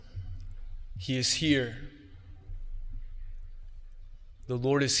He is here. The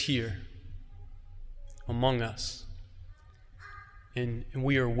Lord is here among us. And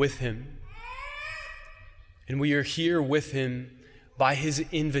we are with him. And we are here with him by his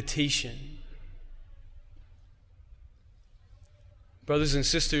invitation. Brothers and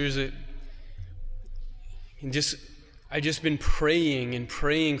sisters, I've just been praying and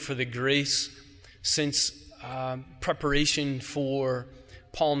praying for the grace since preparation for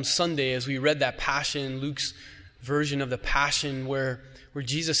Palm Sunday, as we read that Passion, Luke's version of the Passion, where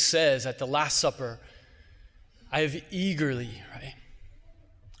Jesus says at the Last Supper, I've eagerly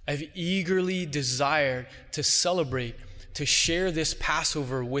desired to celebrate, to share this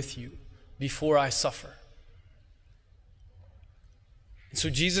Passover with you before I suffer. And so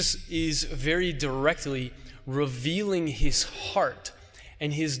Jesus is very directly revealing his heart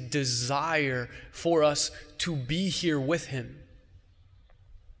and his desire for us to be here with him.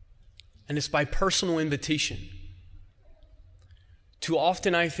 And it's by personal invitation. Too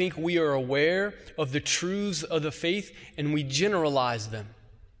often I think we are aware of the truths of the faith and we generalize them.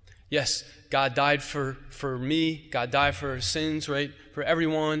 Yes, God died for me. God died for our sins, right? For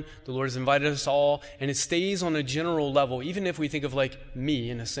everyone. The Lord has invited us all. And it stays on a general level, even if we think of like me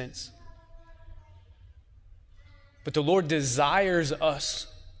in a sense. But the Lord desires us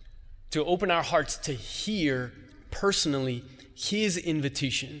to open our hearts to hear personally his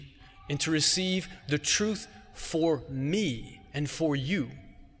invitation and to receive the truth for me and for you.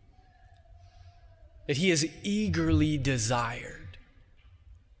 That he has eagerly desired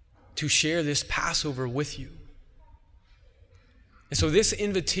to share this Passover with you. And so this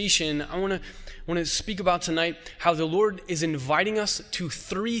invitation, I want to speak about tonight, how the Lord is inviting us to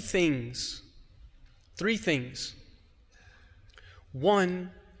three things. Three things.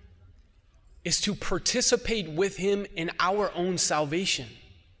 One is to participate with him in our own salvation,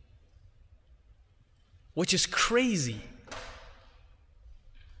 which is crazy.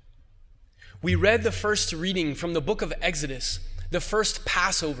 We read the first reading from the book of Exodus, the first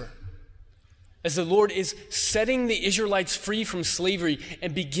Passover, as the Lord is setting the Israelites free from slavery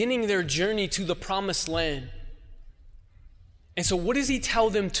and beginning their journey to the promised land. And so what does he tell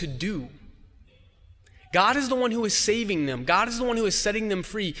them to do? God is the one who is saving them. God is the one who is setting them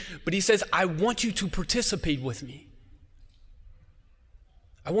free. But he says, I want you to participate with me.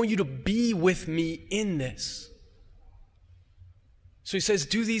 I want you to be with me in this. So he says,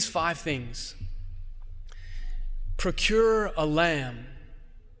 do these 5 things. Procure a lamb,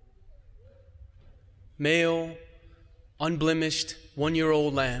 male, unblemished,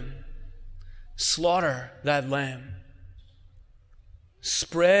 1-year-old lamb. Slaughter that lamb.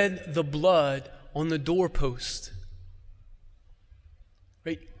 Spread the blood on the doorpost.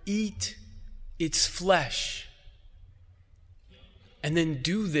 Right? Eat its flesh. And then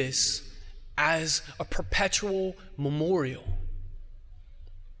do this as a perpetual memorial.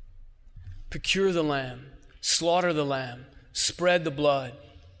 Procure the lamb, slaughter the lamb, spread the blood,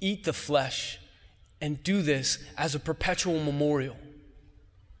 eat the flesh, and do this as a perpetual memorial.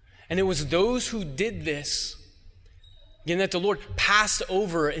 And it was those who did this, again, that the Lord passed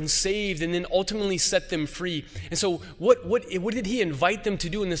over and saved and then ultimately set them free. And so what did he invite them to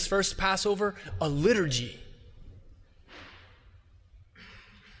do in this first Passover? A liturgy.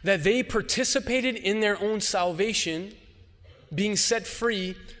 That they participated in their own salvation, being set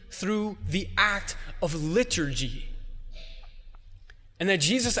free through the act of liturgy. And that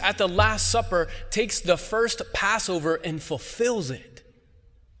Jesus at the Last Supper takes the first Passover and fulfills it.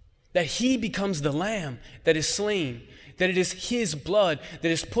 That he becomes the lamb that is slain. That it is his blood that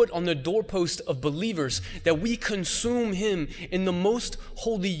is put on the doorpost of believers. That we consume him in the most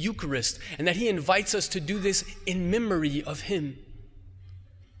holy Eucharist. And that he invites us to do this in memory of him.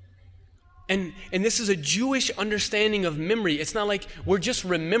 And this is a Jewish understanding of memory. It's not like we're just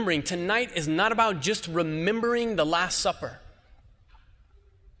remembering. Tonight is not about just remembering the Last Supper.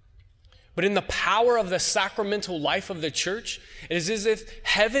 But in the power of the sacramental life of the church, it is as if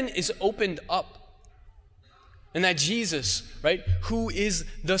heaven is opened up. And that Jesus, right, who is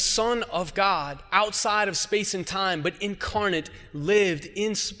the Son of God, outside of space and time, but incarnate, lived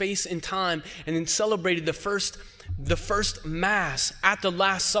in space and time, and then celebrated the first Mass at the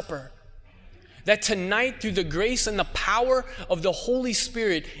Last Supper. That tonight, through the grace and the power of the Holy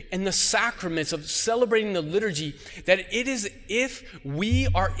Spirit and the sacraments of celebrating the liturgy, that it is if we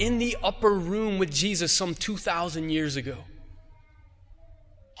are in the upper room with Jesus some 2,000 years ago.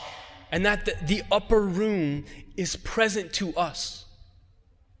 And that the upper room is present to us.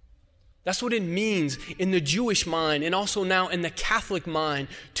 That's what it means in the Jewish mind and also now in the Catholic mind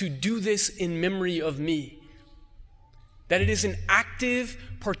to do this in memory of me. That it is an active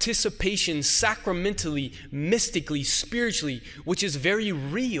participation sacramentally, mystically, spiritually, which is very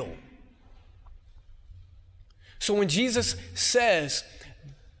real. So when Jesus says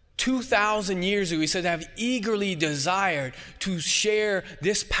 2,000 years ago, he said, "I've eagerly desired to share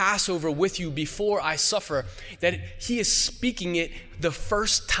this Passover with you before I suffer," that he is speaking it the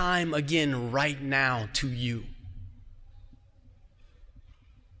first time again right now to you.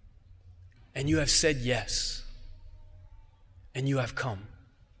 And you have said yes. And you have come.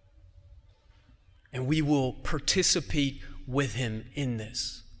 And we will participate with him in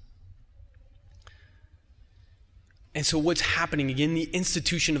this. And so what's happening, again, the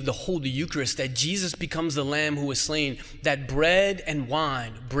institution of the Holy Eucharist, that Jesus becomes the Lamb who was slain, that bread and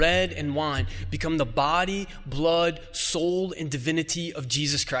wine become the body, blood, soul, and divinity of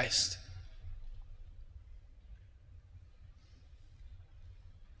Jesus Christ.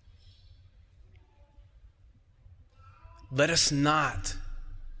 Let us not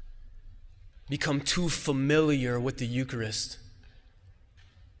become too familiar with the Eucharist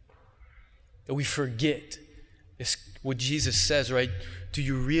that we forget this, what Jesus says, right? Do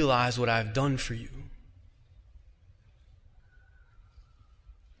you realize what I've done for you?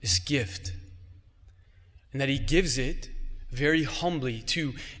 This gift. And that he gives it very humbly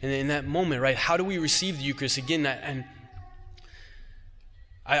too. And in that moment, right? How do we receive the Eucharist? Again,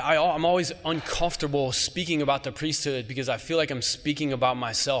 I'm always uncomfortable speaking about the priesthood because I feel like I'm speaking about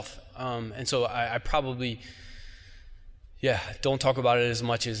myself. And so I probably, don't talk about it as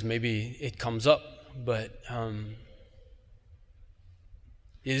much as maybe it comes up. But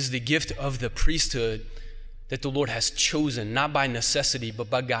it is the gift of the priesthood that the Lord has chosen, not by necessity, but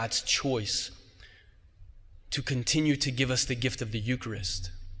by God's choice, to continue to give us the gift of the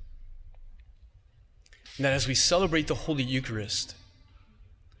Eucharist. And that as we celebrate the Holy Eucharist,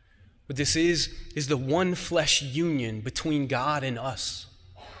 what this is the one flesh union between God and us.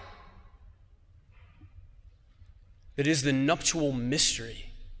 It is the nuptial mystery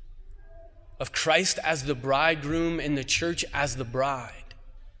of Christ as the bridegroom and the church as the bride.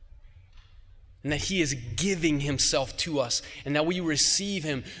 And that he is giving himself to us, and that we receive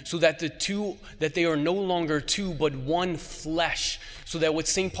him so that they are no longer two, but one flesh. So that what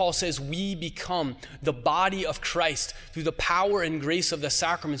St. Paul says, we become the body of Christ through the power and grace of the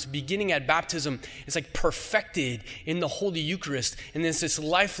sacraments, beginning at baptism. It's like perfected in the Holy Eucharist. And there's this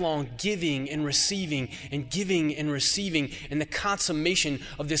lifelong giving and receiving, and giving and receiving, and the consummation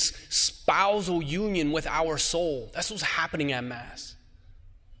of this spousal union with our soul. That's what's happening at Mass.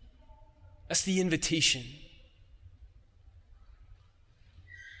 That's the invitation.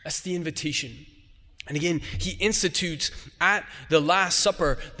 That's the invitation. And again, he institutes at the Last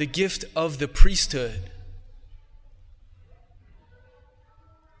Supper the gift of the priesthood.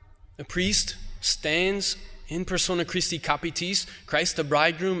 The priest stands in persona Christi Capitis, Christ the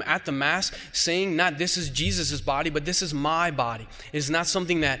bridegroom at the Mass, saying not this is Jesus' body, but this is my body. It is not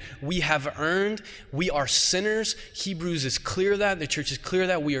something that we have earned. We are sinners. Hebrews is clear that, the church is clear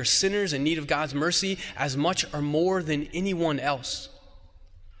that we are sinners in need of God's mercy as much or more than anyone else.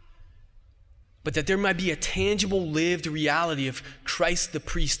 But that there might be a tangible lived reality of Christ the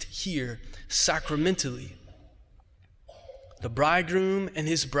priest here, sacramentally. The bridegroom and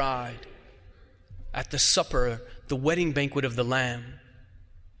his bride at the supper, the wedding banquet of the Lamb.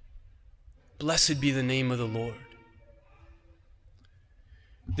 Blessed be the name of the Lord.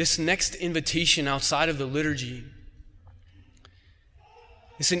 This next invitation outside of the liturgy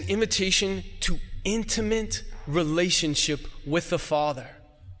is an invitation to intimate relationship with the Father.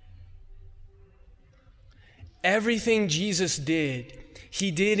 Everything Jesus did,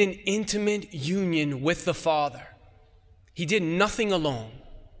 he did in intimate union with the Father. He did nothing alone.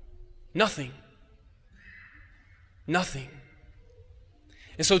 Nothing. Nothing.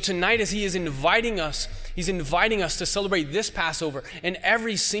 And so tonight, as he is inviting us, he's inviting us to celebrate this Passover and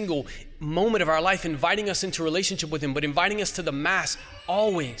every single moment of our life, inviting us into relationship with him, but inviting us to the Mass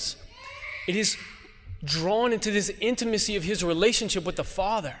always. It is drawn into this intimacy of his relationship with the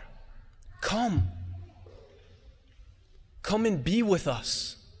Father. Come. Come and be with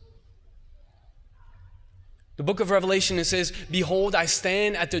us. The book of Revelation, it says, "Behold, I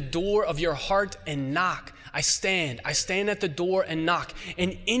stand at the door of your heart and knock." I stand at the door and knock.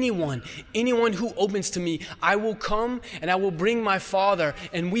 And anyone who opens to me, I will come and I will bring my Father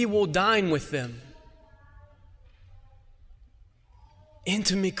and we will dine with them.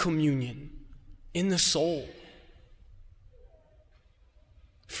 Intimate communion in the soul.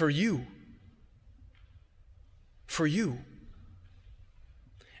 For you. For you.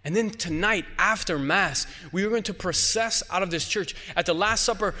 And then tonight, after Mass, we are going to process out of this church. At the Last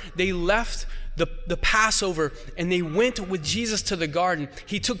Supper, they left the Passover and they went with Jesus to the garden.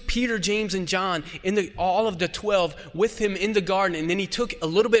 He took Peter, James, and John, all of the 12, with him in the garden. And then he took a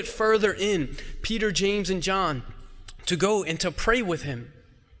little bit further in, Peter, James, and John, to go and to pray with him.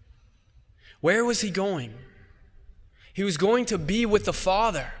 Where was he going? He was going to be with the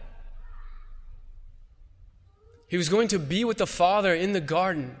Father. He was going to be with the Father in the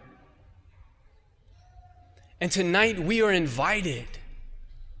garden. And tonight we are invited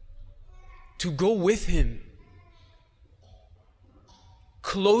to go with him,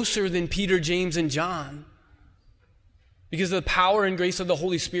 closer than Peter, James, and John, because of the power and grace of the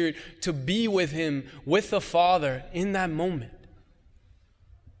Holy Spirit, to be with him, with the Father in that moment.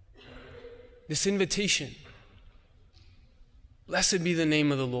 This invitation. Blessed be the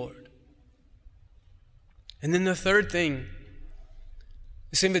name of the Lord. And then the third thing,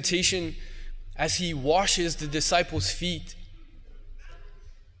 this invitation, as he washes the disciples' feet.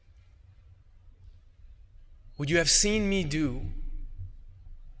 What you have seen me do,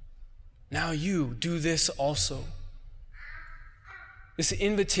 now you do this also. This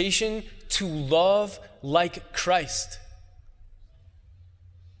invitation to love like Christ.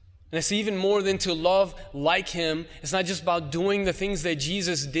 And it's even more than to love like him. It's not just about doing the things that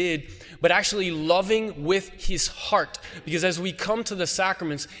Jesus did, but actually loving with his heart. Because as we come to the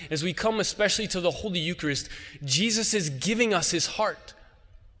sacraments, as we come especially to the Holy Eucharist, Jesus is giving us his heart.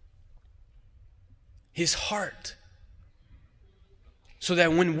 His heart. So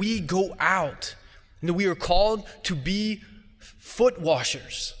that when we go out, and we are called to be foot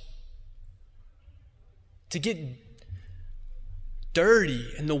washers, to get dirty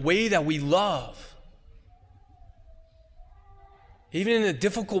in the way that we love, even in the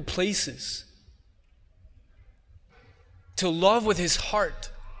difficult places. To love with his heart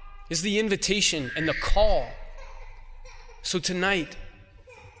is the invitation and the call. So tonight,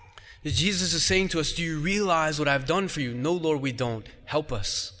 Jesus is saying to us, do you realize what I've done for you? No, Lord, we don't. Help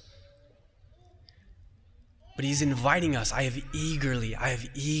us. But he's inviting us. I have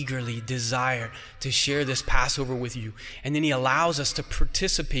eagerly desired to share this Passover with you. And then he allows us to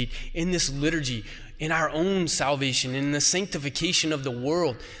participate in this liturgy, in our own salvation, in the sanctification of the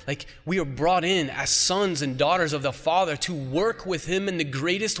world. Like we are brought in as sons and daughters of the Father to work with him in the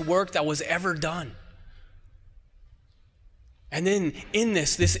greatest work that was ever done. And then in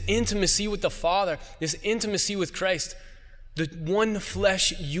this intimacy with the Father, this intimacy with Christ, the one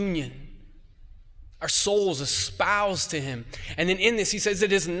flesh union, our souls espoused to him. And then in this, he says,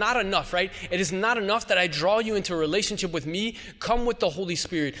 it is not enough, right? It is not enough that I draw you into a relationship with me. Come with the Holy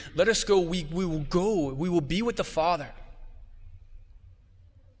Spirit. Let us go. We will go. We will be with the Father.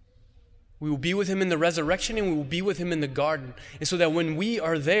 We will be with him in the resurrection, and we will be with him in the garden. And so that when we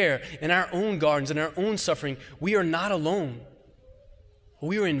are there in our own gardens, in our own suffering, we are not alone.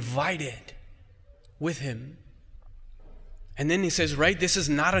 We are invited with him. And then he says, right, this is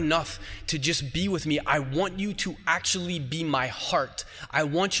not enough to just be with me. I want you to actually be my heart. I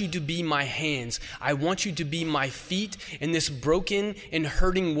want you to be my hands. I want you to be my feet in this broken and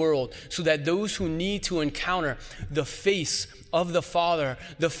hurting world, so that those who need to encounter the face of the Father,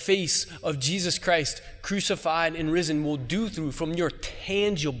 the face of Jesus Christ, crucified and risen, will do through from your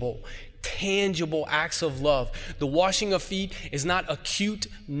tangible acts of love. The washing of feet is not a cute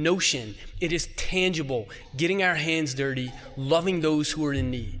notion. It is tangible, getting our hands dirty, loving those who are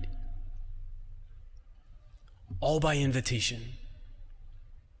in need. All by invitation,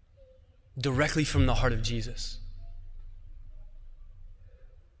 directly from the heart of Jesus.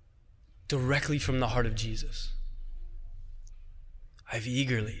 Directly from the heart of Jesus. I've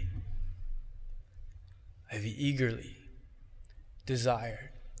eagerly desired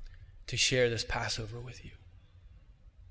to share this Passover with you.